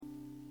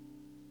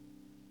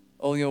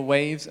All your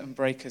waves and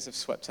breakers have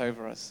swept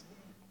over us.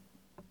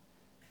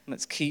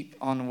 Let's keep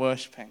on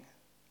worshipping.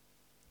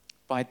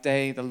 By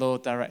day, the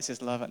Lord directs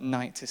his love. At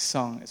night, his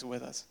song is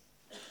with us.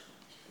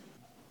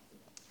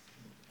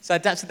 So I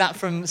adapted that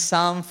from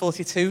Psalm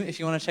 42, if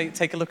you want to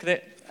take a look at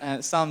it.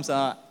 Psalms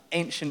are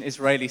ancient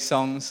Israeli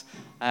songs,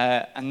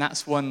 and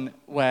that's one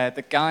where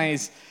the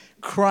songwriter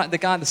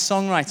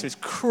is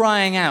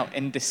crying out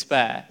in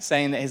despair,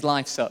 saying that his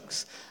life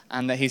sucks,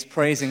 and that he's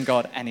praising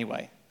God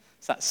anyway.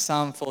 So that's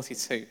Psalm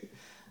 42.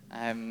 So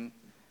I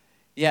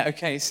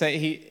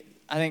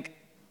think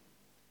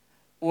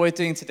what we're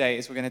doing today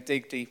is we're going to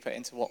dig deeper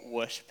into what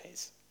worship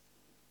is.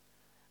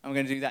 And we're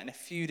going to do that in a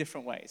few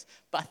different ways.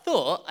 But I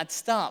thought I'd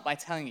start by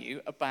telling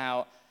you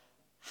about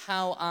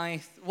what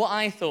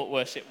I thought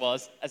worship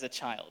was as a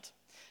child.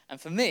 And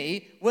for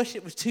me,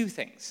 worship was two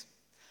things.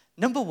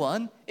 Number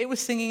one, it was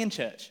singing in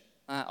church,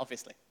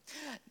 obviously.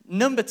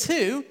 Number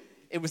two,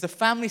 it was the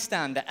family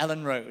stand at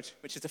Ellen Road,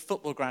 which is the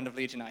football ground of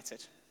Leeds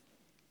United.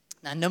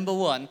 Now, number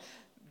one,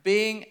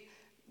 being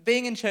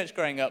in church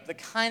growing up, the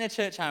kind of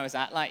church I was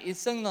at, like you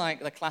sung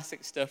like the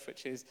classic stuff,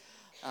 which is,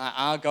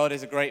 our God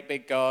is a great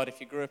big God. If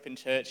you grew up in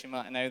church, you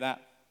might know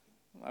that.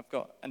 I've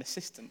got an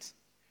assistant.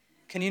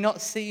 Can you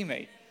not see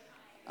me?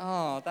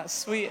 Oh, that's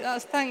sweet.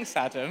 Thanks,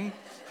 Adam.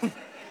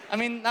 I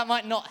mean, that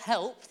might not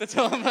help the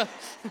time.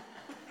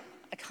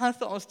 I kind of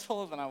thought I was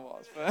taller than I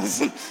was, but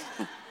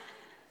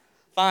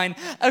fine.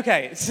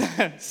 Okay, so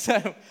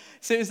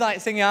it was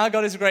like singing, our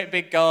God is a great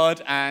big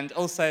God, and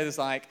also there's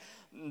like,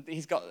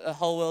 he's got the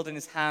whole world in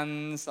his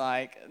hands,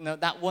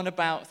 that one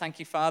about thank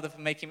you, Father,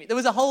 for making me. There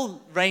was a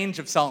whole range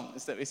of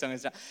songs that we sung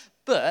as well.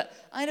 But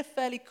I had a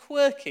fairly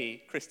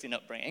quirky Christian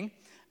upbringing,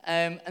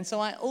 and so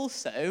I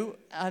also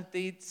had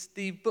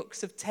the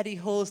books of Teddy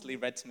Horsley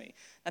read to me.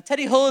 Now,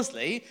 Teddy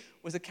Horsley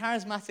was a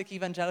charismatic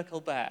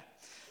evangelical bear.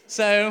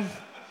 So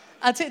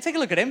take a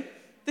look at him.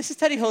 This is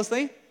Teddy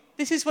Horsley.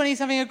 This is when he's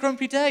having a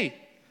grumpy day.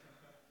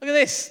 Look at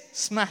this.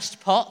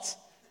 Smashed pot,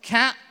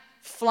 cat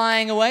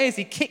flying away as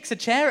he kicks a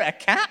chair at a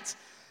cat.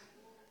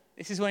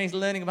 This is when he's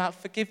learning about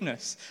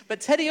forgiveness. But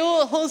Teddy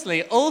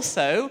Horsley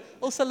also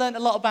learned a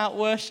lot about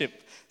worship.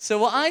 So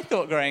what I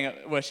thought growing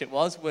up worship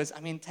was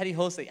Teddy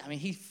Horsley,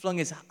 he flung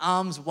his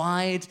arms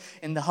wide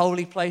in the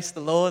holy place of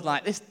the Lord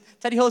like this.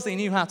 Teddy Horsley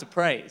knew how to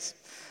praise.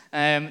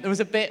 There was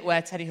a bit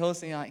where Teddy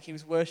Horsley, he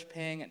was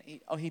worshiping and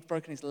he'd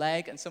broken his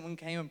leg and someone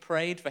came and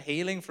prayed for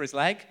healing for his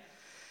leg.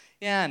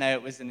 Yeah, I know,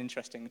 it was an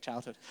interesting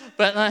childhood.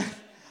 But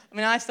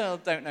I still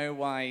don't know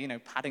why,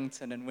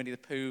 Paddington and Winnie the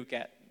Pooh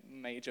get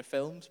major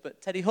films,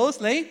 but Teddy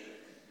Horsley,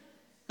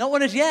 not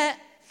one as yet.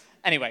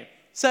 Anyway,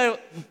 so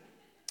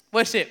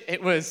worship,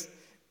 it was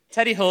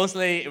Teddy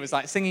Horsley, it was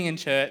like singing in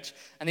church,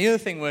 and the other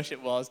thing worship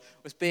was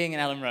being in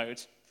Ellen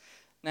Road.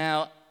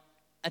 Now,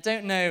 I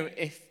don't know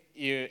if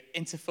you're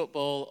into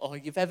football or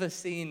you've ever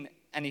seen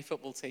any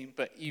football team,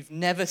 but you've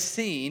never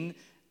seen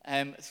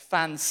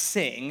fans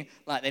sing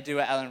like they do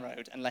at Ellen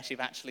Road, unless you've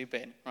actually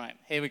been. Right,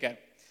 here we go.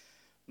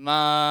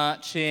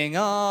 Marching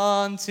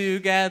on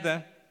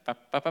together,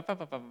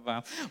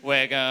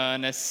 we're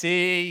gonna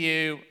see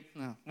you.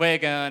 We're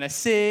gonna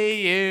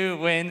see you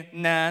win.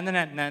 Na na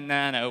na na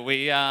na na.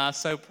 We are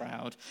so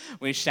proud.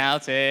 We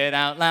shout it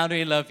out loud.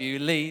 We love you,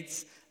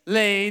 Leeds,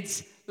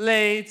 Leeds,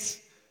 Leeds.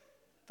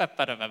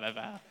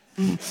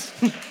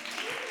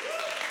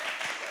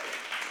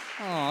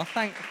 Oh,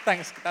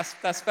 thanks.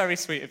 That's very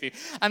sweet of you.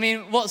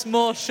 What's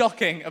more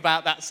shocking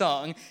about that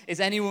song is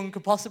anyone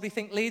could possibly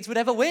think Leeds would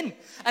ever win.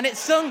 And it's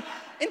sung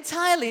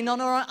entirely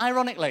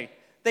non-ironically.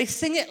 They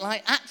sing it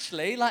like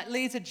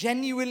Leeds are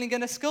genuinely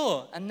going to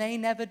score, and they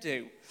never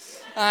do.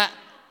 I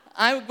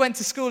went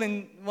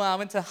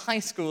to high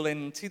school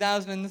in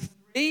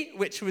 2003,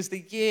 which was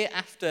the year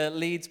after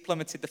Leeds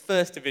plummeted the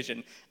first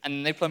division,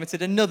 and they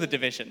plummeted another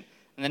division,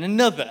 and then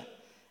another.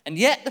 And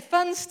yet the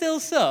fans still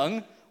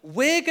sung,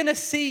 we're going to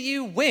see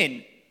you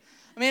win.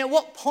 At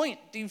what point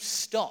do you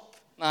stop?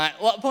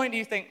 At what point do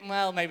you think,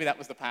 well, maybe that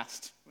was the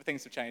past,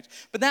 things have changed.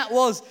 But that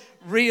was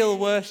real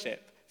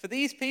worship. For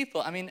these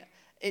people,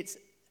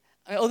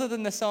 other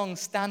than the song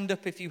 "Stand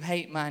Up If You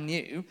Hate Man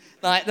U,"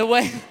 the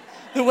way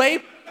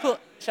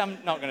which I'm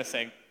not going to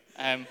sing,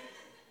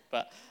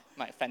 but it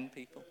might offend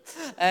people.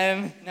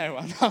 No,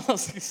 I'm not going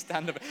to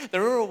stand up.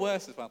 They're all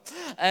worse as well.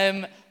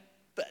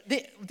 But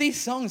these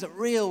songs are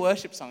real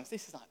worship songs.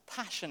 This is like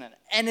passion and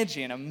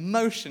energy and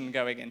emotion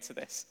going into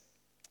this.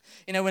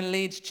 When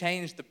Leeds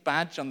changed the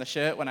badge on the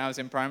shirt when I was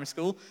in primary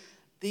school,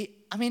 the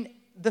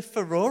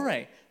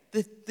furore,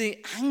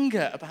 the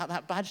anger about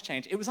that badge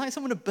change, it was like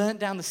someone had burnt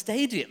down the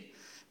stadium.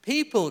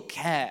 People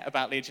care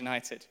about Leeds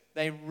United.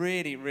 They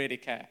really, really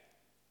care.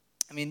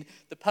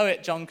 The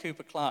poet John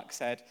Cooper Clarke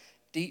said,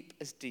 deep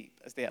as the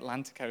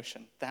Atlantic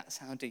Ocean, that's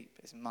how deep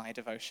is my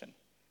devotion.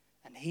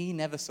 And he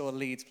never saw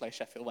Leeds play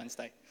Sheffield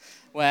Wednesday,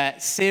 where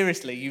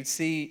seriously you'd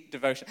see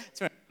devotion.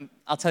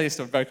 I'll tell you a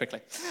story very quickly.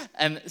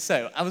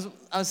 So I was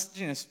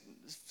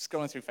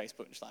scrolling through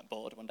Facebook, just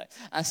bored one day.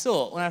 I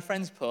saw one of our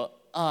friends put,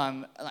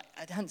 I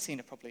hadn't seen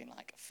her probably in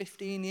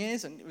 15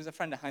 years, and it was a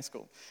friend at high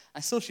school. I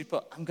saw she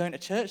put, I'm going to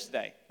church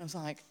today. And I was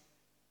like,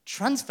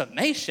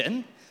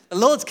 transformation, the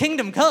Lord's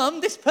kingdom come,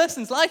 this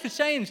person's life has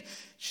changed.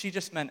 She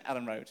just meant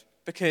Ellen Road,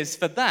 because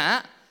for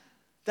that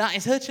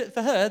is her church.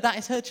 For her, that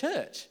is her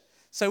church.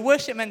 So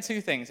worship meant two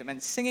things. It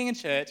meant singing in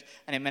church,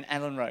 and it meant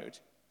Ellen Road.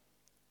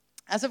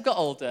 As I've got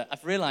older,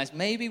 I've realized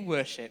maybe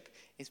worship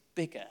is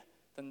bigger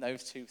than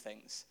those two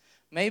things.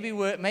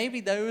 Maybe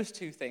those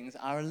two things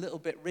are a little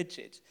bit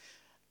rigid.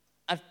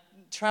 I've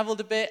traveled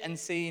a bit and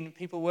seen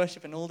people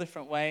worship in all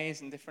different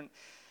ways and different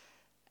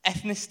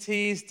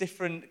ethnicities,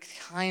 different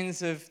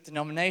kinds of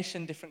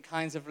denomination, different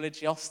kinds of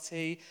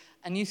religiosity.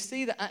 And you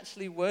see that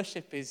actually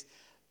worship is,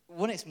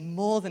 when it's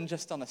more than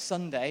just on a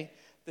Sunday,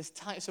 there's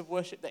types of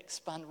worship that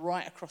expand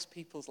right across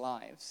people's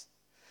lives.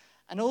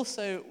 And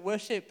also,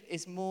 worship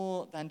is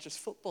more than just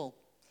football.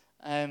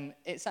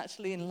 It's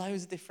actually in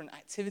loads of different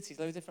activities,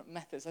 loads of different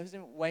methods, loads of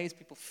different ways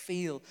people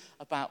feel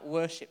about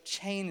worship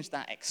change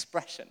that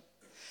expression.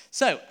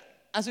 So,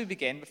 as we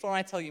begin, before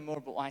I tell you more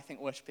about what I think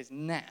worship is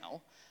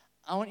now,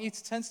 I want you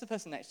to turn to the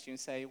person next to you and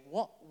say,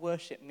 what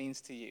worship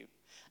means to you?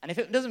 And if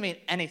it doesn't mean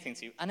anything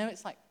to you, I know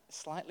it's like a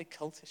slightly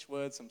cultish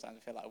word sometimes,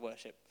 I feel like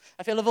worship.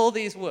 I feel of all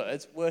these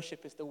words,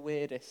 worship is the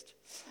weirdest.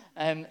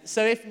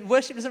 So if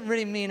worship doesn't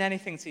really mean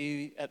anything to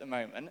you at the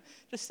moment,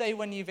 just say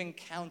when you've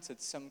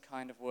encountered some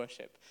kind of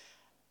worship.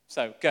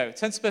 So go,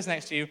 turn to the person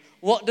next to you.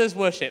 What does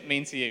worship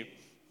mean to you?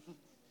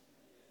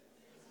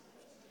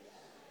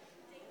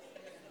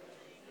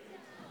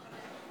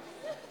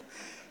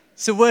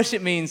 So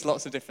worship means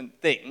lots of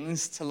different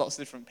things to lots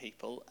of different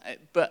people.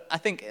 But I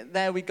think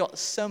there we got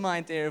some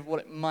idea of what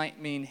it might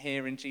mean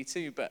here in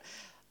G2. But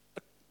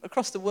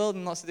across the world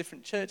in lots of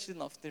different churches, in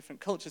lots of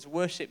different cultures,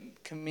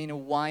 worship can mean a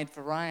wide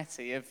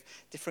variety of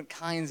different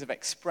kinds of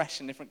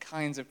expression, different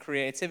kinds of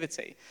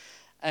creativity.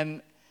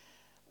 One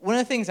of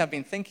the things I've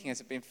been thinking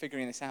as I've been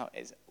figuring this out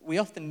is we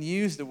often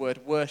use the word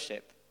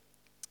worship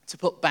to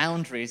put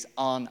boundaries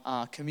on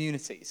our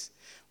communities.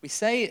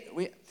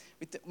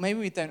 Maybe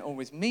we don't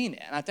always mean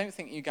it, and I don't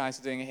think you guys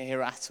are doing it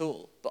here at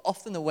all, but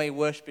often the way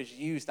worship is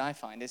used, I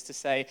find, is to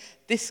say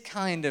this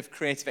kind of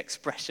creative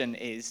expression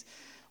is,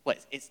 well,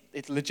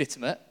 it's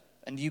legitimate,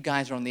 and you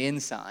guys are on the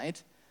inside,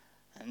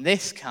 and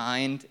this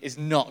kind is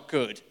not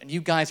good, and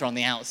you guys are on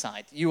the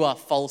outside. You are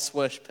false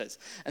worshippers.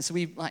 And so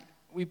we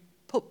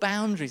put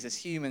boundaries as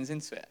humans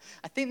into it.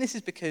 I think this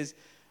is because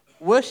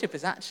worship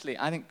is actually,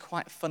 I think,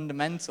 quite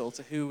fundamental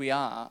to who we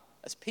are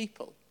as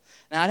people.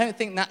 Now, I don't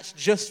think that's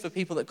just for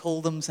people that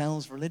call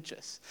themselves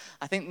religious.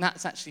 I think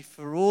that's actually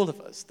for all of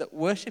us, that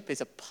worship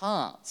is a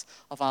part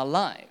of our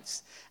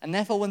lives. And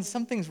therefore, when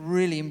something's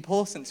really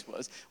important to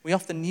us, we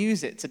often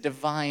use it to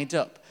divide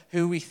up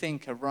who we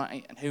think are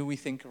right and who we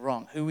think are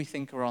wrong, who we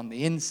think are on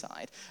the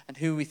inside and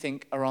who we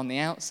think are on the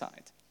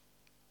outside.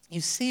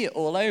 You see it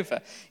all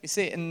over. You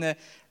see it in the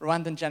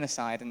Rwandan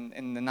genocide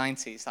in the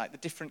 90s, like the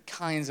different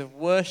kinds of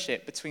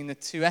worship between the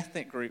two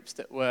ethnic groups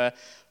that were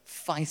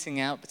fighting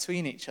out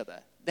between each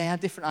other. They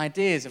had different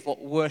ideas of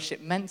what worship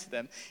meant to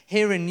them.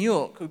 Here in New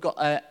York, we've got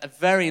a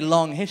very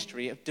long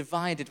history of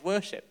divided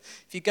worship.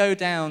 If you go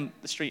down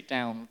the street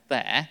down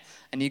there,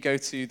 and you go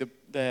to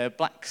the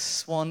Black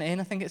Swan Inn,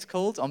 I think it's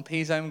called, on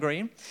Peasholm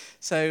Green.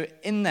 So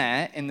in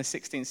there, in the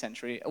 16th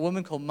century, a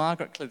woman called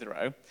Margaret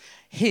Clitheroe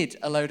hid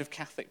a load of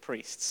Catholic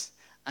priests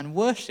and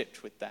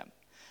worshipped with them.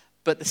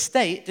 But the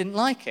state didn't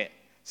like it.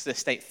 So the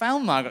state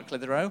found Margaret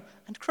Clitheroe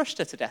and crushed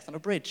her to death on a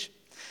bridge.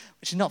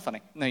 Which is not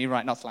funny. No, you're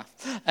right, not to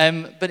laugh.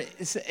 But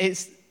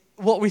it's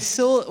what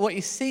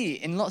you see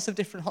in lots of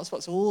different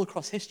hotspots all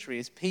across history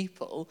is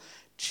people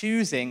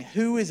choosing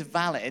who is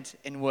valid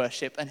in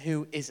worship and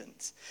who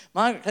isn't.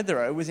 Margaret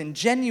Clitheroe was in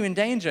genuine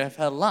danger of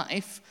her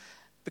life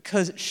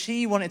because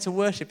she wanted to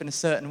worship in a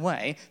certain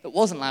way that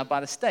wasn't allowed by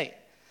the state.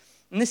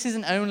 And this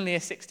isn't only a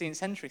 16th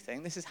century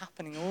thing. This is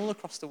happening all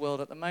across the world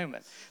at the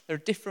moment. There are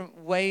different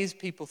ways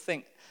people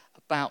think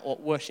about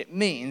what worship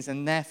means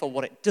and therefore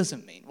what it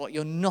doesn't mean, what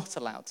you're not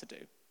allowed to do.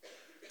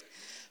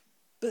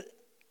 But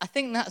I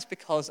think that's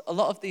because a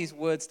lot of these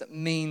words that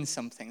mean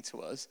something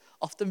to us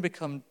often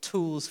become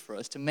tools for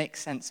us to make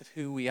sense of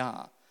who we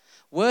are.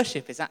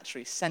 Worship is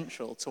actually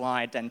central to our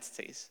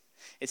identities.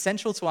 It's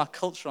central to our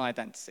cultural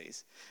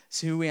identities.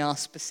 It's who we are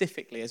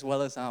specifically as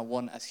well as our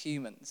one as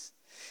humans.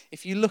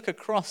 If you look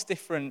across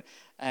different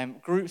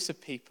groups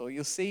of people,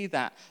 you'll see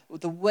that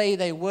the way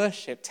they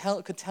worship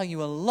could tell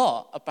you a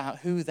lot about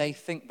who they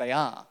think they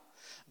are,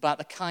 about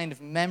the kind of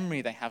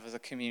memory they have as a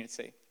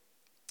community.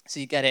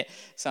 So you get it.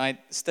 So I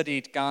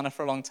studied Ghana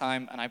for a long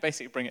time, and I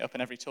basically bring it up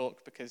in every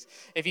talk because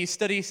if you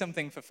study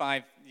something for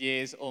 5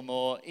 years or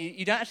more,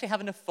 you don't actually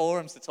have enough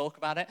forums to talk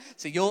about it.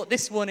 So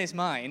this one is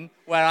mine,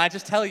 where I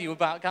just tell you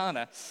about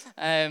Ghana.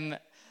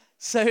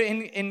 So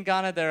in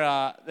Ghana, there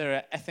are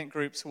ethnic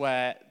groups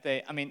where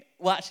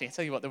actually, I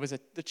tell you what, there was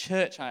the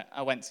church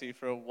I went to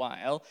for a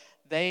while.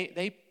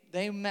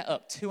 They met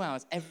up 2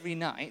 hours every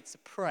night to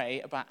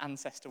pray about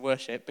ancestor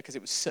worship because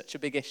it was such a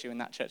big issue in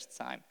that church at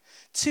the time.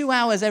 2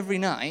 hours every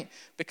night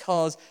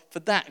because for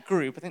that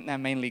group, I think they're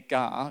mainly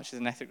Ga, which is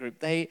an ethnic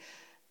group, they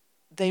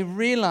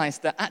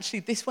realized that actually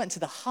this went to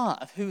the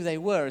heart of who they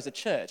were as a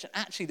church. And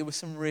actually, there were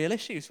some real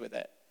issues with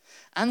it.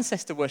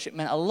 Ancestor worship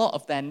meant a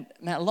lot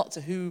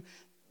to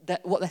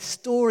what their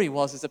story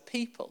was as a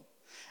people.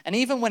 And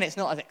even when it's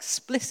not as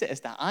explicit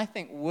as that, I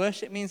think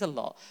worship means a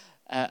lot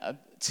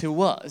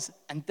to us,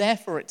 and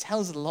therefore it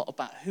tells us a lot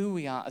about who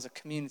we are as a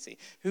community,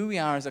 who we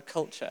are as a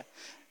culture.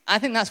 I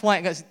think that's why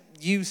it gets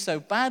used so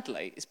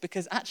badly. It's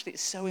because actually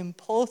it's so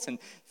important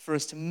for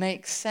us to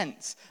make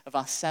sense of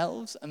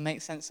ourselves and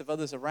make sense of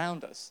others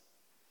around us.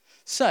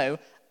 So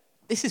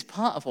this is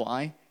part of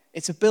why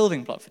it's a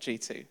building block for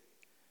G2,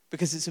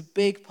 because it's a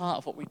big part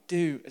of what we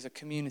do as a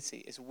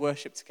community is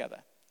worship together.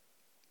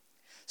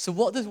 So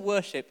what does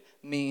worship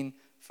mean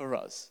for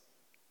us?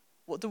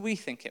 What do we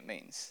think it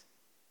means?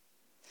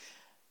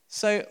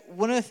 So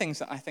one of the things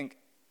that I think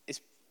is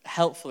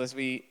helpful as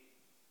we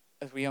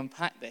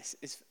unpack this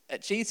is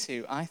at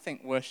G2, I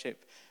think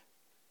worship,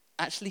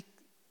 actually,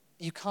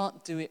 you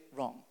can't do it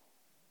wrong.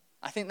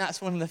 I think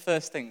that's one of the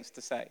first things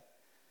to say.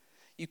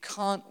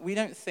 We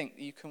don't think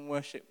that you can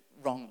worship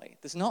wrongly.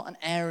 There's not an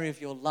area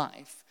of your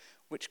life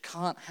which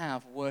can't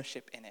have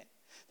worship in it,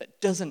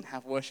 that doesn't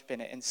have worship in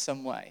it in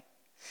some way.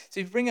 So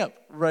if you bring up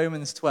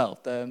Romans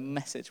 12, the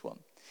Message one,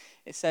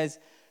 it says,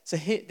 so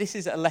here, this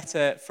is a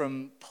letter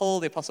from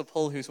Paul, the Apostle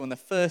Paul, who's one of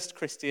the first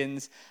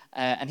Christians,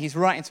 and he's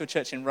writing to a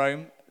church in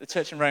Rome. The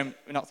church in Rome,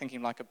 we're not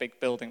thinking like a big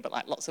building, but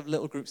like lots of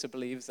little groups of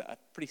believers that are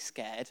pretty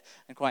scared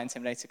and quite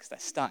intimidated because they're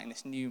starting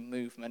this new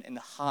movement in the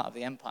heart of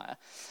the empire.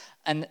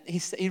 And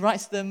he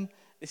writes to them,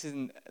 this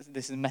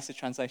is a Message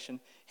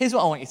translation, here's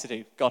what I want you to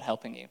do, God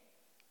helping you.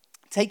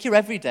 Take your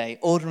everyday,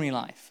 ordinary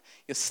life,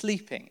 your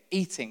sleeping,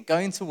 eating,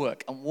 going to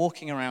work, and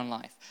walking around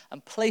life,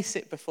 and place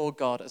it before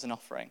God as an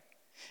offering.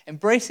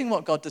 Embracing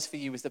what God does for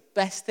you is the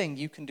best thing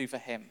you can do for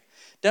him.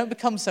 Don't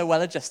become so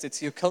well adjusted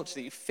to your culture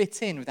that you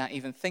fit in without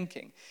even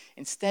thinking.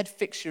 Instead,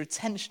 fix your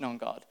attention on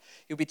God.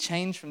 You'll be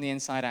changed from the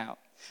inside out.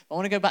 But I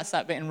want to go back to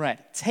that bit in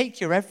red.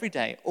 Take your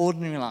everyday,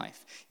 ordinary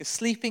life, your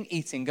sleeping,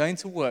 eating, going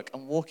to work,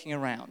 and walking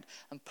around,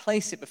 and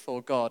place it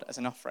before God as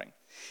an offering.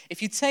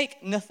 If you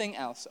take nothing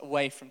else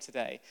away from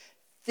today,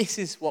 this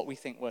is what we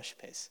think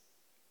worship is.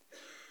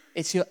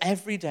 It's your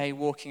everyday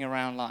walking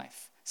around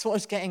life. That's what I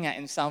was getting at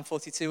in Psalm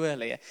 42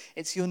 earlier.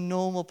 It's your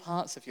normal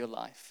parts of your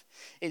life.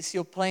 It's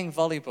your playing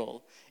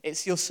volleyball.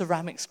 It's your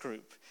ceramics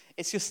group.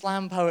 It's your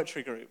slam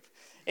poetry group.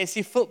 It's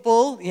your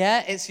football,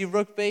 yeah, it's your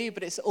rugby,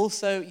 but it's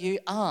also your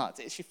art.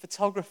 It's your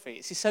photography.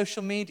 It's your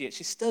social media. It's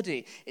your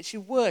study. It's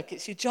your work.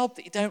 It's your job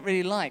that you don't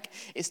really like.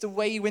 It's the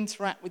way you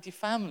interact with your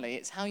family.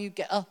 It's how you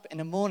get up in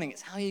the morning.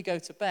 It's how you go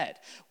to bed.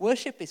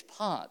 Worship is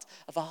part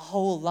of our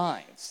whole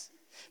lives.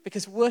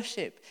 Because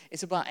worship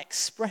is about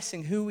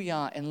expressing who we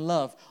are in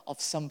love of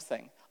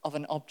something, of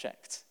an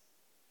object.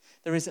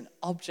 There is an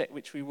object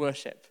which we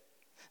worship.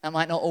 That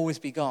might not always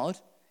be God.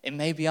 It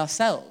may be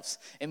ourselves.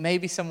 It may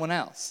be someone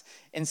else.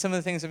 In some of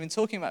the things I've been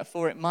talking about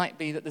before, it might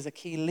be that there's a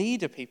key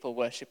leader people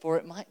worship, or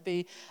it might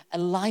be a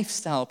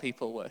lifestyle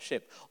people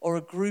worship, or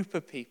a group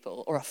of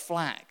people, or a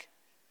flag.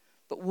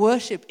 But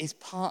worship is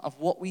part of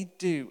what we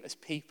do as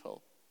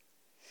people.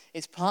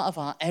 It's part of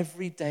our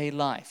everyday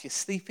life. You're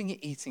sleeping, you're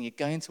eating, you're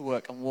going to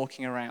work and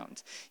walking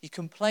around. You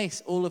can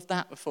place all of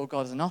that before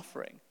God as an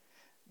offering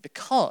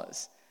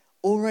because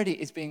already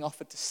it's being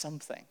offered to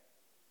something.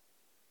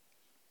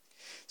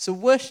 So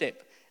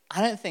worship,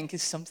 I don't think,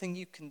 is something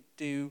you can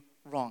do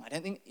wrong. I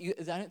don't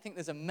think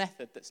there's a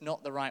method that's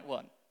not the right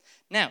one.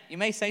 Now, you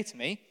may say to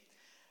me,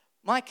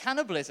 my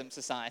cannibalism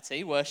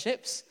society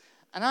worships,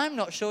 and I'm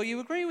not sure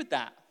you agree with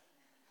that.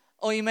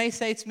 Or you may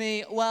say to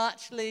me, well,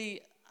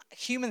 actually,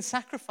 human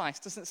sacrifice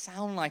doesn't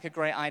sound like a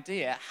great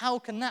idea. How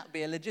can that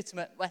be a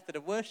legitimate method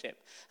of worship?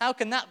 How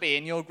can that be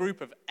in your group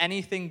of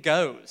anything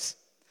goes?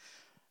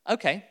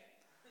 Okay.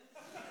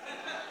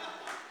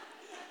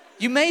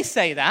 You may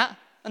say that,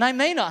 and I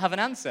may not have an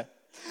answer.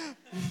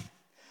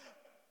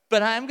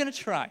 But I am going to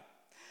try.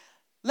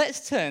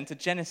 Let's turn to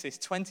Genesis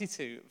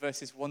 22,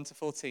 verses 1 to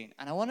 14.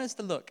 And I want us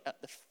to look at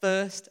the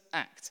first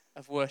act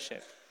of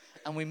worship.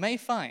 And we may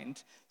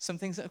find some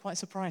things that are quite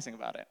surprising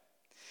about it.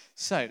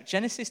 So,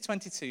 Genesis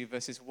 22,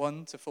 verses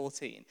 1 to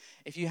 14.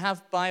 If you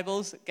have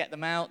Bibles, get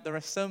them out. There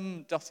are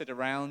some dotted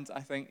around.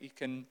 I think you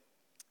can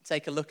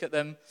take a look at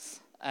them.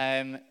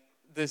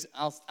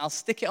 I'll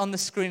stick it on the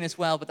screen as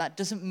well, but that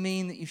doesn't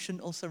mean that you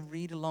shouldn't also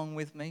read along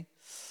with me.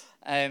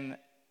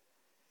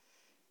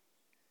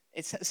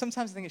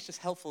 Sometimes I think it's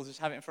just helpful to just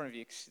have it in front of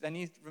you, because then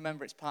you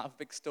remember it's part of a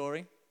big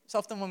story. It's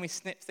often when we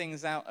snip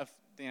things out of,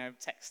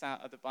 text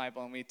out of the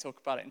Bible and we talk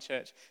about it in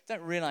church, we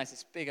don't realize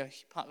it's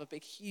part of a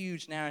big,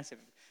 huge narrative.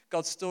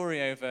 God's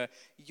story over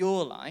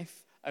your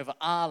life, over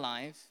our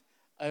lives,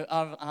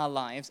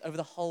 over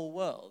the whole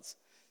world.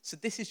 So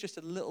this is just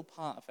a little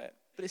part of it,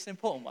 but it's an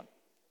important one.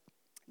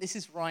 This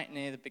is right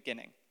near the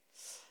beginning.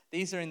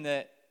 This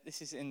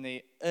is in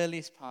the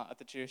earliest part of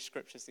the Jewish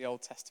scriptures, the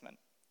Old Testament.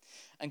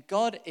 And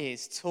God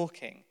is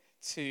talking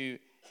to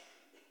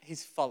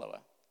his follower,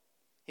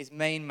 his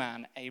main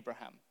man,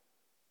 Abraham.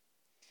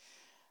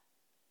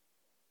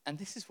 And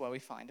this is where we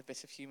find a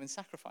bit of human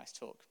sacrifice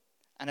talk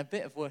and a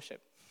bit of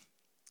worship.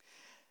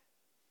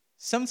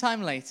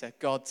 Sometime later,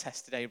 God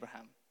tested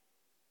Abraham.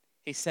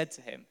 He said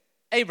to him,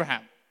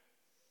 Abraham.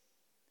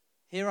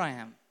 "Here I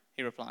am,"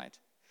 he replied.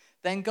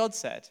 Then God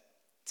said,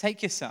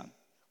 "Take your son,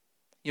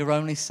 your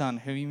only son,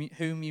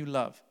 whom you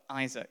love,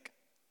 Isaac,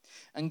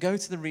 and go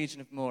to the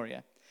region of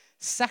Moriah.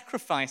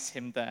 Sacrifice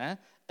him there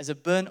as a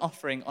burnt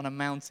offering on a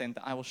mountain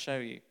that I will show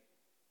you."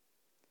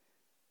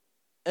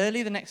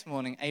 Early the next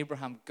morning,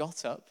 Abraham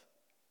got up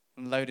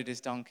and loaded his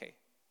donkey.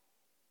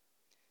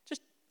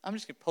 I'm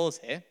just going to pause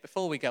here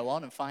before we go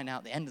on and find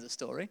out the end of the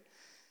story.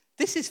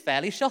 This is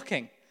fairly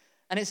shocking,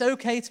 and it's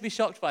okay to be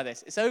shocked by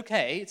this. It's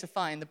okay to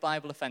find the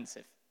Bible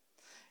offensive.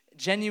 It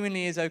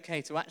genuinely is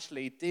okay to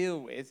actually deal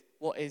with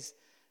what is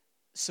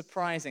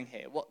surprising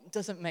here, what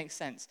doesn't make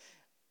sense.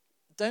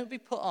 Don't be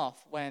put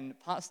off when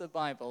parts of the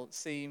Bible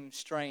seem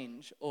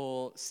strange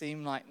or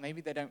seem like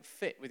maybe they don't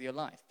fit with your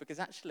life, because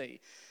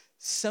actually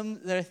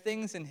there are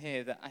things in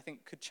here that I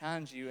think could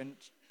challenge you and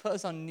put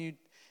us on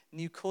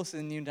new courses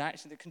and new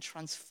directions that can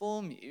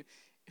transform you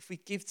if we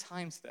give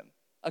time to them.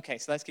 Okay,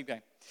 so let's keep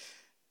going.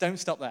 Don't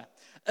stop there.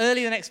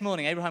 Early the next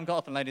morning, Abraham got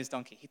up and loaded his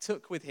donkey. He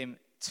took with him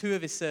 2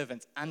 of his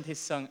servants and his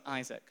son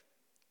Isaac.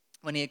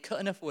 When he had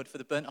cut enough wood for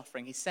the burnt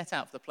offering, he set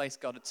out for the place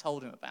God had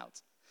told him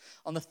about.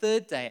 On the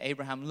 3rd day,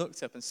 Abraham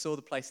looked up and saw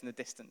the place in the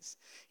distance.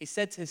 He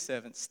said to his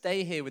servant,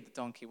 "Stay here with the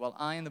donkey while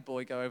I and the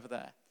boy go over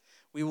there.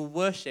 We will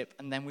worship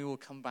and then we will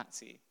come back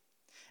to you."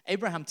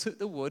 Abraham took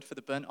the wood for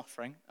the burnt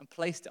offering and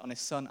placed it on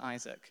his son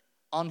Isaac.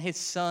 And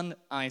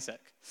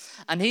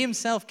he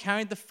himself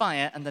carried the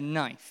fire and the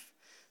knife.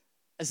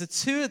 As the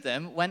 2 of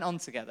them went on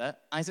together,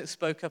 Isaac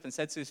spoke up and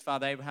said to his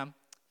father Abraham,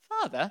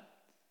 "Father?"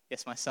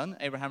 "Yes, my son,"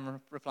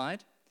 Abraham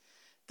replied.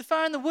 "The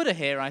fire and the wood are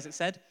here," Isaac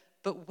said,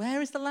 "but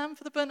where is the lamb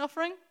for the burnt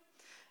offering?"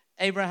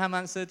 Abraham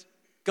answered,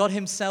 "God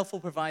himself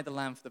will provide the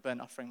lamb for the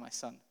burnt offering, my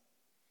son."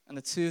 And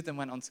the 2 of them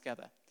went on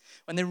together.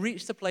 When they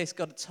reached the place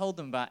God had told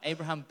them about,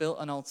 Abraham built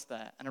an altar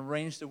there and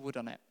arranged the wood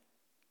on it.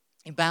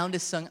 He bound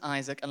his son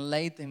Isaac and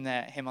laid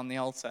him on the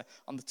altar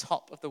on the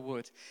top of the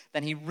wood.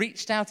 Then he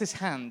reached out his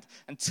hand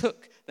and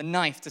took the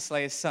knife to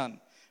slay his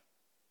son.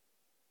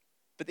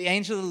 But the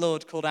angel of the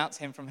Lord called out to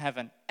him from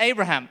heaven,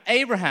 "Abraham,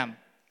 Abraham!"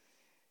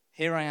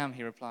 "Here I am,"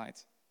 he replied.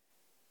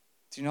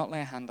 "Do not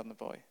lay a hand on the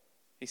boy,"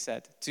 he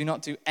said. "Do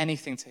not do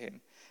anything to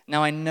him.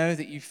 Now I know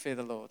that you fear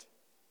the Lord,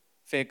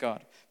 fear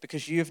God,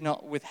 because you have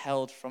not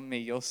withheld from me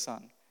your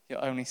son,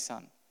 your only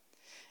son."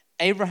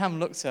 Abraham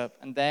looked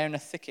up, and there in a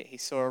thicket he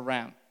saw a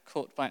ram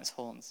caught by its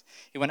horns.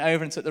 He went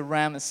over and took the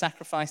ram and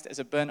sacrificed it as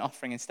a burnt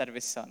offering instead of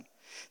his son.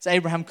 So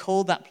Abraham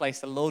called that place,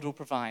 "The Lord will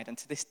provide." And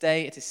to this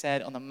day it is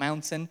said, "On the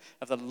mountain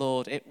of the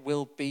Lord it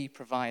will be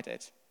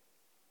provided."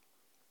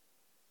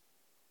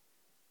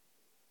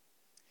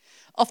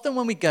 Often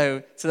when we go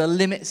to the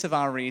limits of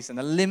our reason,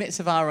 the limits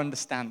of our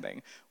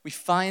understanding, we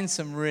find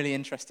some really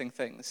interesting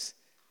things.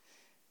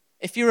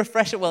 If you're a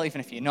fresher, well,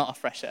 even if you're not a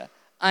fresher,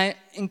 I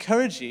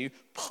encourage you,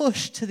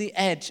 push to the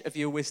edge of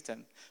your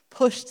wisdom.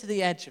 Push to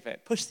the edge of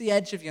it. Push the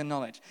edge of your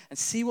knowledge and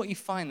see what you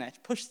find there.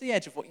 Push to the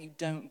edge of what you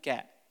don't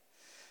get.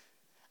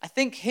 I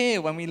think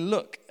here, when we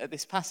look at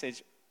this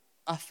passage,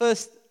 my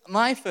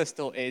first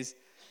thought is,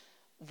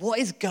 what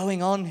is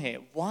going on here?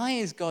 Why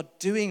is God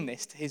doing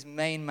this to his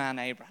main man,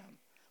 Abraham?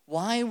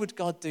 Why would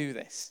God do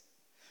this?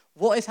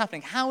 What is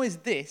happening? How is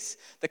this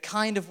the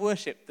kind of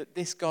worship that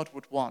this God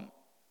would want?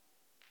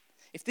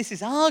 If this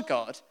is our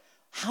God,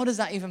 how does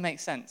that even make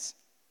sense?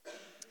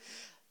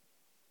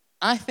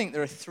 I think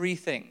there are 3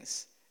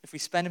 things, if we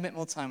spend a bit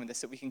more time with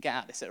this, that we can get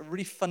at this, that are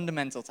really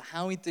fundamental to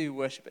how we do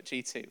worship at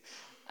G2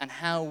 and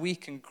how we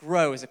can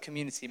grow as a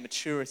community in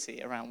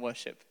maturity around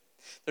worship.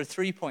 There are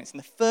 3 points, and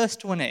the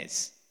first one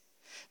is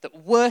that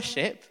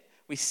worship,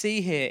 we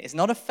see here, is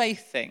not a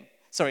faith thing.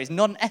 Sorry, it's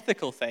not an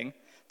ethical thing,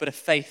 but a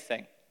faith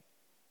thing.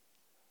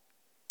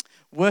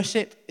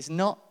 Worship is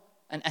not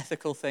an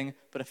ethical thing,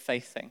 but a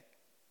faith thing.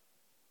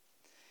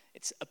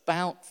 It's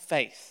about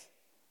faith.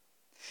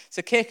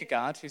 So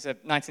Kierkegaard, who's a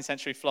 19th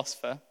century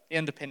philosopher, he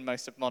underpinned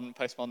most of modern,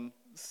 postmodern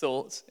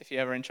thought, if you're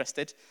ever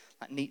interested,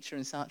 like Nietzsche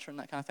and Sartre and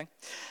that kind of thing.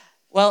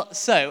 Well,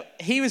 so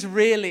he was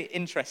really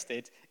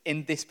interested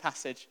in this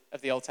passage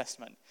of the Old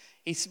Testament.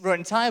 He wrote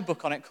an entire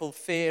book on it called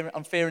Fear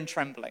and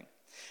Trembling.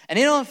 And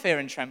in On Fear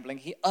and Trembling,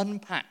 he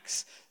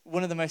unpacks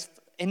one of the most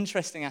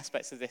interesting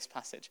aspects of this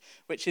passage,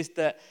 which is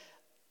that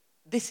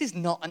this is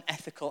not an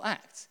ethical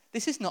act.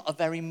 This is not a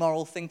very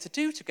moral thing to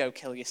do, to go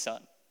kill your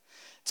son.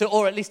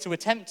 Or at least to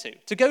attempt to.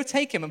 To go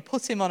take him and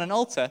put him on an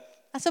altar,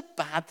 that's a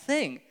bad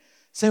thing.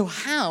 So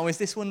how is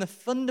this one of the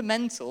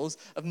fundamentals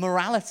of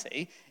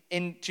morality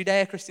in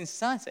Judeo-Christian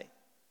society?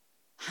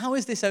 How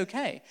is this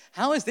okay?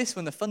 How is this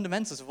one of the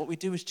fundamentals of what we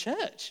do as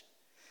church?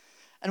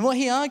 And what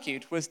he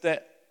argued was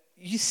that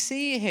you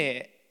see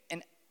here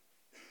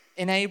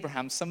in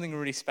Abraham something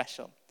really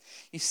special.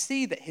 You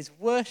see that his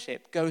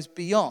worship goes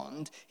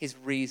beyond his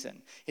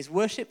reason. His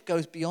worship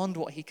goes beyond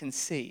what he can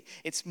see.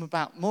 It's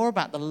more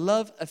about the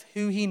love of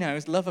who he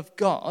knows, love of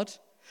God,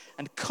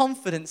 and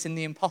confidence in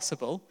the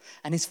impossible,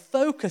 and his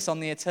focus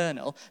on the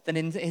eternal than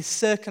in his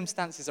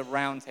circumstances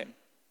around him.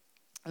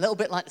 A little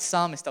bit like the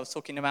psalmist I was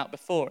talking about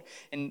before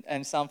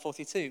in Psalm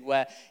 42,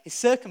 where his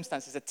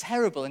circumstances are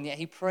terrible and yet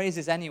he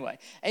praises anyway.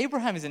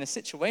 Abraham is in a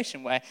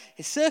situation where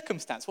his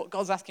circumstance, what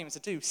God's asking him to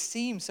do,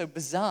 seems so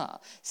bizarre,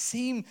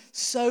 seem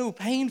so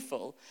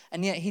painful,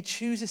 and yet he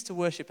chooses to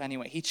worship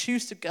anyway. He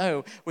chooses to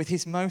go with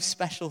his most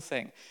special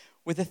thing,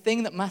 with the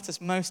thing that matters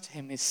most to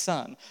him, his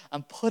son,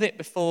 and put it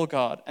before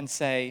God and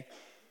say,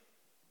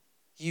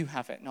 you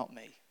have it, not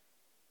me.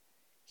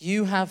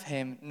 You have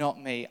him,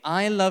 not me.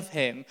 I love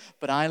him,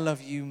 but I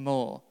love you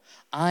more.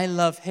 I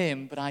love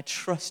him, but I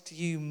trust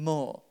you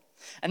more.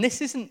 And this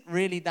isn't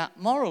really that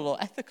moral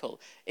or ethical.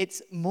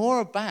 It's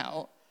more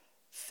about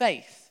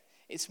faith.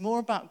 It's more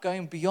about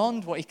going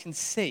beyond what you can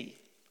see.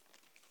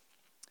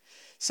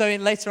 So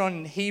later on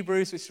in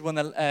Hebrews, which is one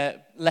of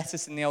the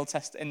letters in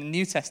the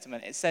New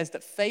Testament, it says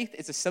that faith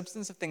is the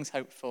substance of things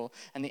hoped for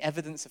and the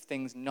evidence of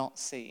things not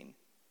seen.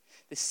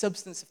 The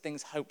substance of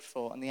things hoped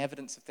for and the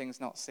evidence of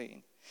things not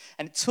seen.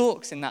 And it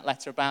talks in that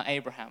letter about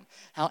Abraham,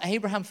 how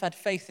Abraham had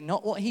faith in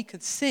not what he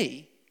could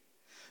see,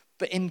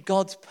 but in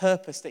God's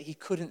purpose that he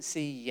couldn't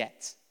see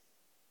yet.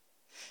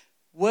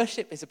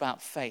 Worship is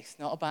about faith,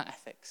 not about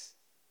ethics.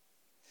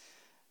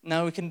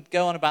 Now, we can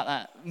go on about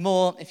that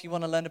more if you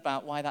want to learn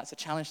about why that's a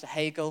challenge to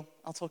Hegel.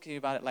 I'll talk to you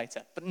about it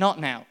later, but not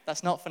now.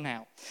 That's not for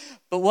now.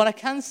 But what I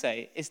can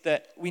say is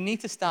that we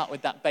need to start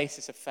with that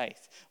basis of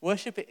faith.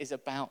 Worship is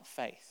about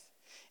faith.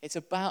 It's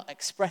about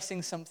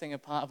expressing something a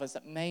part of us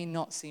that may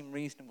not seem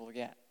reasonable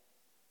yet.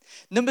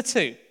 Number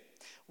 2,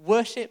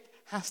 worship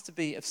has to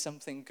be of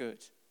something good.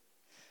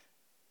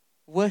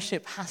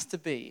 Worship has to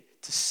be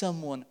to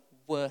someone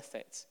worth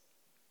it.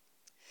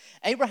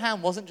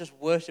 Abraham wasn't just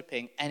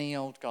worshiping any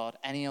old God,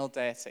 any old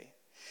deity.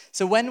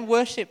 So when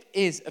worship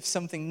is of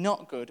something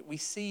not good, we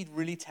see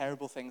really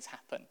terrible things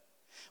happen.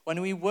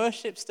 When we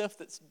worship stuff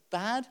that's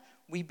bad,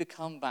 we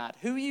become bad.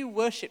 Who you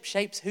worship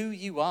shapes who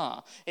you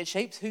are. It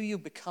shapes who you're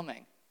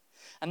becoming.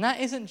 And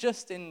that isn't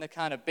just in the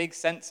kind of big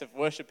sense of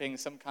worshiping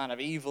some kind of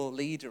evil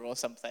leader or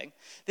something.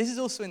 This is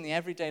also in the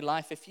everyday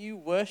life. If you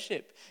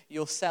worship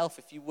yourself,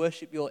 if you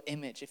worship your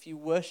image, if you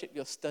worship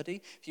your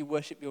study, if you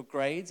worship your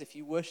grades, if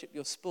you worship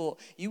your sport,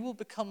 you will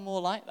become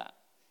more like that.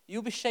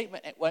 You'll be shaped,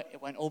 it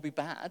won't all be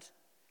bad,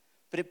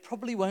 but it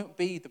probably won't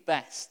be the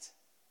best.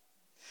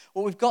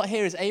 What we've got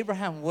here is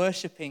Abraham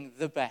worshiping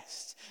the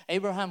best.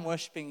 Abraham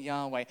worshiping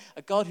Yahweh,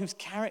 a God whose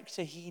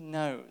character he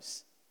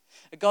knows.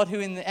 A God who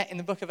in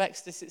the book of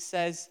Exodus it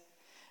says,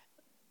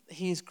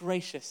 he is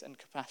gracious and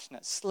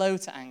compassionate, slow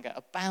to anger,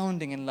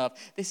 abounding in love.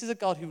 This is a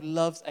God who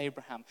loves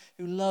Abraham,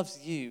 who loves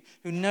you,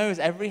 who knows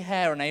every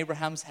hair on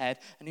Abraham's head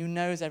and who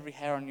knows every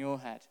hair on your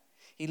head.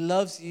 He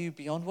loves you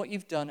beyond what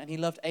you've done, and he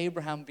loved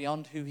Abraham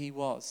beyond who he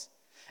was.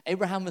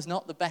 Abraham was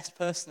not the best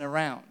person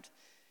around.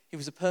 He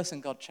was a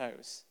person God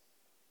chose.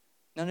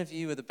 None of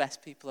you are the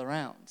best people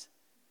around,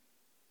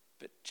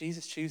 but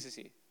Jesus chooses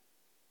you.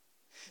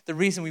 The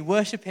reason we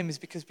worship him is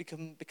because we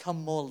can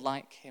become more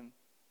like him.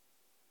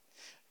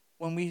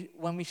 When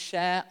we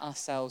share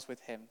ourselves with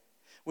him,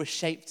 we're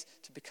shaped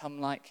to become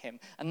like him.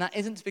 And that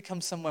isn't to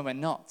become somewhere we're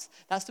not.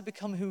 That's to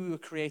become who we were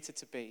created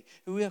to be,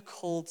 who we are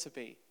called to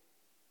be.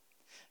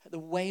 The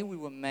way we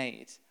were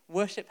made.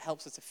 Worship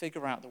helps us to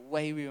figure out the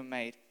way we were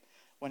made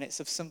when it's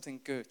of something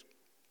good.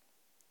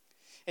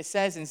 It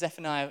says in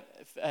Zephaniah,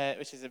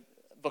 which is a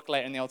book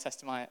later in the Old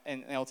Testament,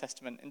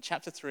 in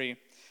chapter 3,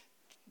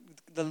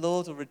 the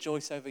Lord will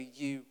rejoice over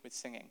you with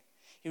singing.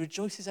 He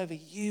rejoices over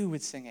you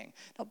with singing,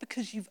 not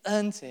because you've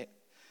earned it,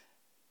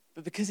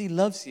 but because he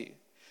loves you.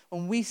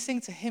 When we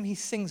sing to him, he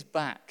sings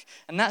back.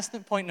 And that's the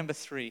point number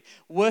 3.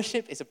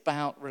 Worship is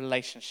about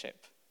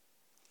relationship.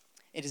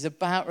 It is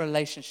about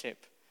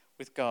relationship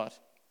with God.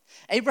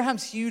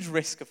 Abraham's huge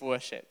risk of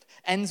worship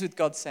ends with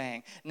God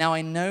saying, now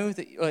I know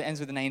that, or it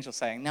ends with an angel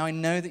saying, now I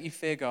know that you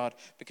fear God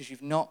because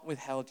you've not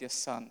withheld your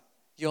son,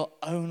 your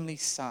only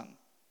son.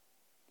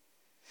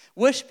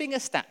 Worshipping a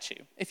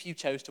statue, if you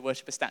chose to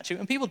worship a statue,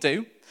 and people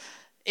do,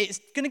 it's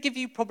going to give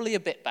you probably a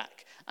bit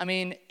back. I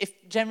mean,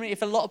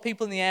 if a lot of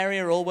people in the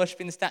area are all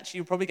worshipping the statue,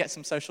 you'll probably get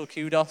some social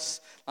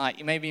kudos. Like,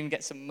 you maybe even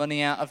get some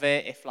money out of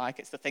it if, like,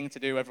 it's the thing to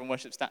do, everyone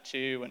worships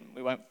statue, and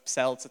we won't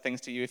sell things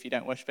to you if you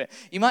don't worship it.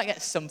 You might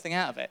get something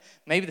out of it.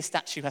 Maybe the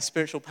statue has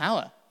spiritual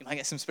power. You might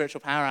get some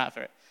spiritual power out of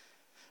it.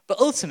 But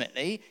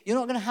ultimately, you're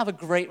not going to have a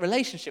great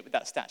relationship with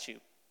that statue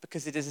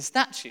because it is a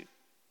statue.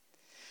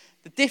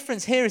 The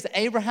difference here is that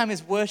Abraham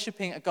is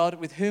worshiping a God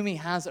with whom he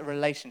has a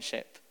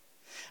relationship.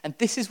 And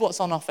this is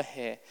what's on offer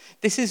here.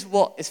 This is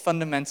what is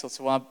fundamental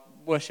to our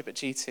worship at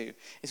G2,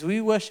 is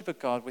we worship a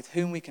God with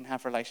whom we can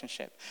have a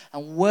relationship.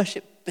 And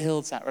worship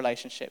builds that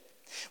relationship.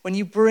 When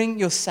you bring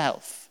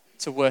yourself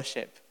to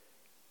worship,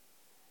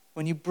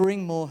 when you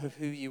bring more of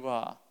who you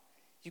are,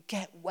 you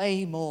get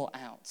way more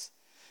out.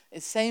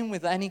 It's the same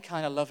with any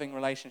kind of loving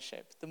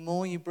relationship. The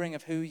more you bring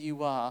of who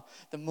you are,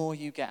 the more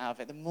you get out of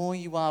it. The more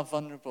you are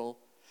vulnerable,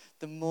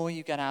 the more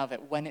you get out of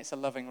it when it's a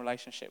loving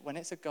relationship, when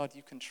it's a God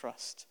you can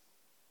trust.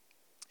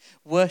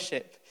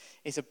 Worship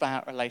is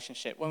about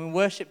relationship. When we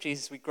worship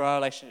Jesus, we grow our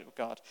relationship with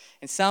God.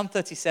 In Psalm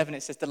 37,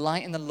 it says,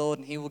 delight in the Lord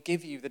and he will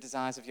give you the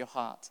desires of your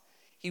heart.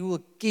 He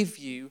will give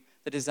you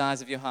the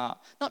desires of your heart.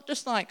 Not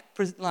just like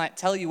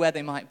tell you where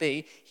they might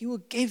be. He will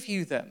give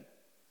you them.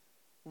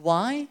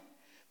 Why?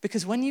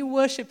 Because when you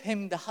worship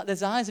him, the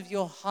desires of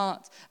your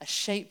heart are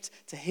shaped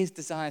to his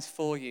desires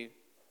for you.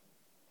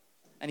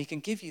 And he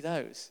can give you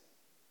those.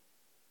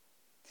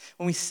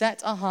 When we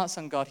set our hearts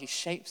on God, he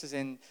shapes us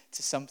into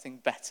something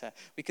better.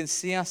 We can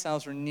see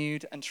ourselves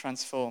renewed and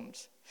transformed.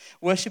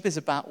 Worship is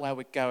about where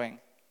we're going.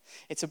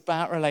 It's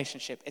about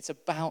relationship. It's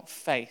about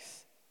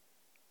faith.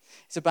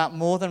 It's about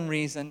more than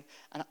reason.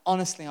 And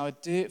honestly, I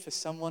would do it for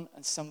someone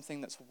and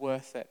something that's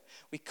worth it.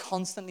 We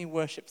constantly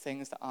worship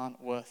things that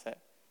aren't worth it.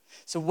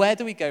 So where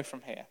do we go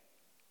from here?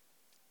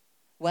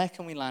 Where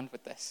can we land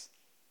with this?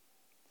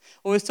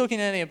 Well, we were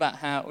talking earlier about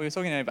how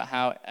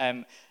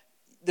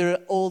there are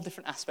all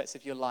different aspects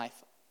of your life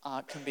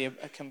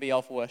can be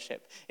of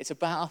worship. It's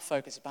about our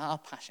focus, about our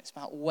passion. It's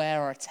about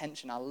where our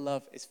attention, our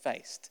love is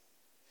faced.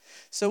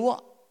 So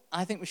what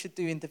I think we should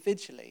do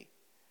individually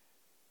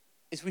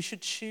is we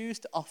should choose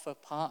to offer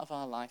part of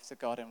our life to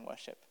God in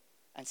worship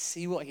and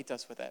see what he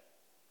does with it.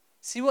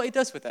 See what he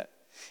does with it.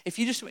 If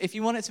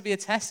you want it to be a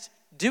test,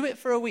 do it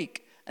for a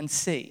week and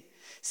see.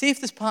 See if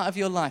there's part of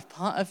your life,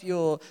 part of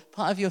your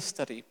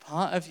study,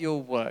 part of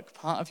your work,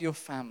 part of your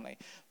family,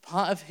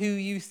 part of who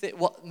you think,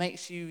 what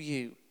makes you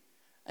you,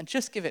 and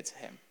just give it to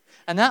him.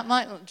 And that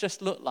might not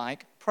just look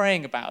like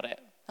praying about it.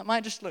 That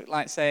might just look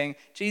like saying,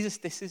 Jesus,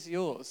 this is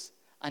yours.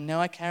 I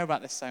know I care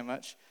about this so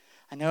much.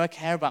 I know I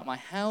care about my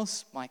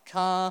house, my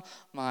car,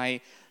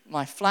 my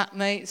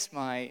flatmates,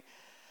 my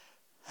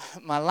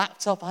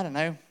laptop. I don't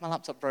know. My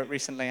laptop broke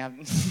recently.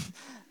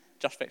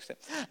 Josh fixed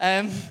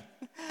it.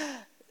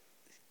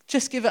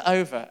 Just give it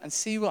over and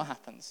see what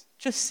happens.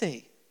 Just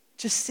see.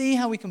 Just see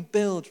how we can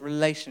build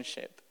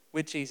relationship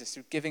with Jesus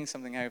through giving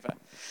something over.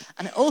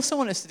 And I also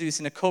want us to do this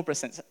in a corporate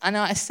sense. And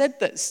I said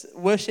that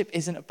worship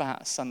isn't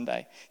about a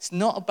Sunday. It's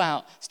not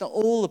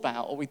all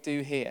about what we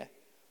do here.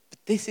 But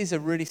this is a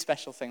really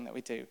special thing that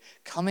we do.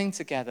 Coming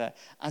together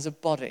as a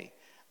body,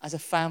 as a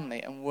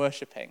family, and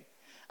worshiping.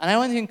 And I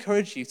want to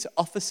encourage you to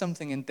offer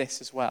something in this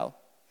as well.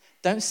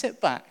 Don't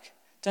sit back.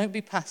 Don't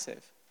be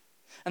passive.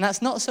 And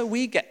that's not so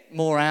we get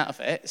more out of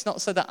it. It's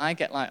not so that I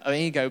get like an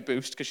ego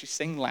boost because you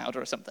sing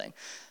louder or something.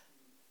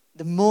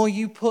 The more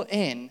you put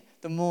in,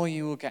 the more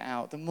you will get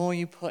out. The more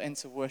you put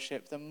into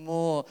worship, the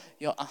more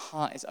your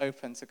heart is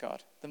open to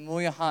God. The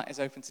more your heart is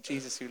open to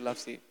Jesus who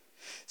loves you.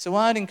 So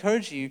I'd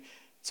encourage you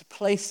to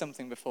place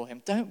something before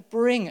him. Don't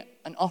bring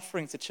an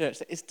offering to church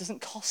that doesn't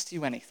cost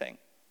you anything.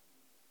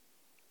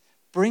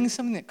 Bring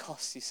something that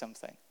costs you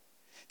something.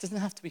 It doesn't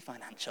have to be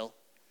financial.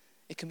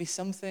 It can be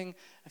something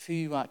of who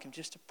you are. It can be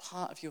just a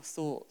part of your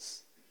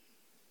thoughts.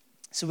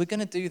 So we're going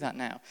to do that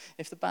now.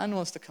 If the band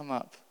wants to come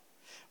up,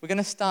 we're going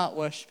to start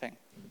worshiping.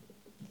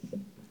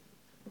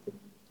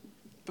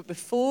 But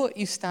before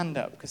you stand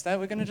up, because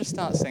we're going to just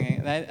start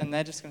singing, and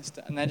they're just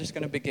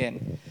going to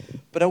begin.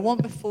 But I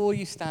want before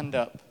you stand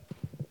up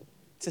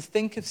to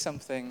think of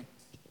something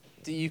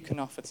that you can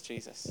offer to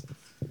Jesus.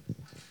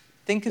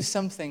 Think of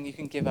something you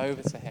can give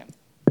over to him.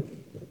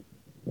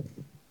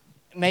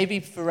 Maybe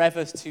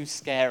forever's too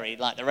scary,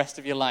 like the rest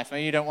of your life.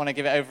 Maybe you don't want to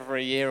give it over for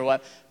a year or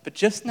whatever. But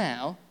just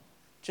now,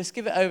 just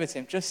give it over to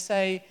him. Just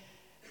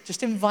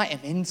invite him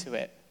into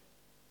it.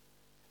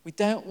 We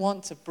don't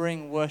want to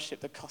bring worship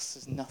that costs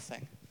us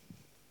nothing.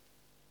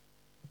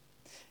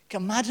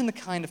 Imagine the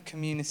kind of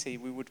community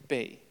we would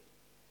be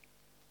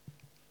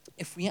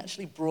if we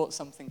actually brought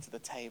something to the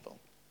table.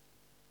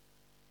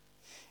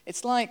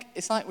 It's like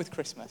with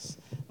Christmas.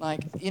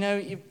 Like,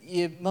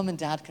 your mum and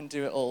dad can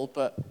do it all,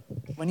 but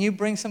when you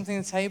bring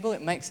something to the table,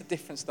 it makes a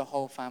difference to the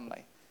whole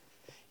family.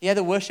 Yeah,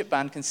 the worship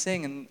band can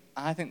sing, and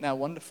I think they're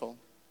wonderful.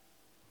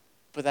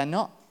 But they're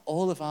not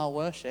all of our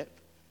worship.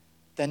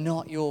 They're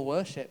not your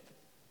worship.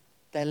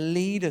 They're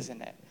leaders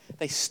in it.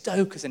 They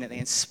stoke us in it. They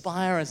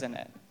inspire us in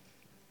it.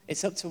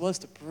 It's up to us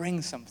to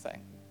bring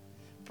something.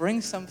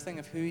 Bring something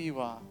of who you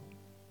are.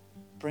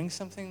 Bring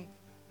something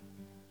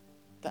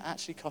that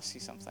actually costs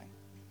you something.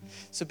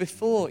 So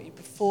before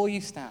you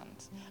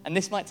stand, and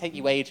this might take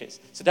you ages,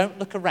 so don't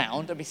look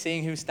around and be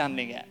seeing who's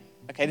standing yet.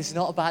 Okay, this is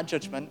not about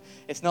judgment.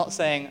 It's not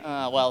saying,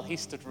 well, he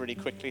stood really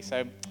quickly,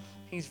 so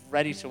he's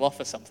ready to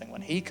offer something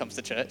when he comes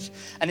to church.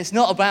 And it's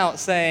not about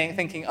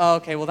thinking, oh,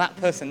 okay, well, that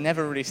person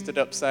never really stood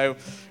up, so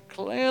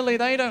clearly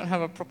they don't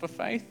have a proper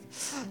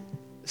faith.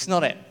 It's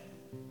not it.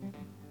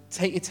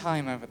 Take your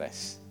time over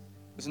this.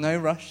 There's no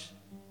rush.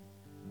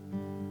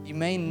 You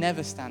may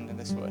never stand in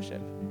this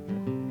worship.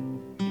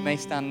 You may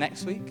stand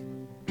next week.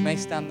 You may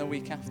stand the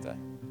week after.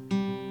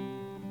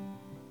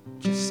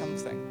 Just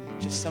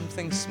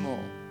something small.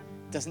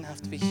 It doesn't have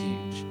to be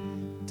huge.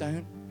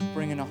 Don't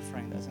bring an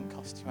offering that doesn't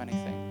cost you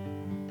anything.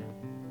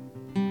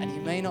 And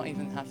you may not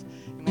even be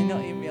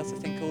able to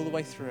think all the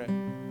way through it.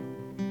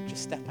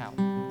 Just step out.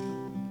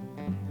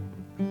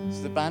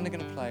 So the band are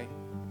going to play,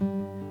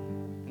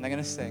 and they're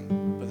going to sing,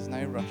 but there's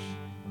no rush.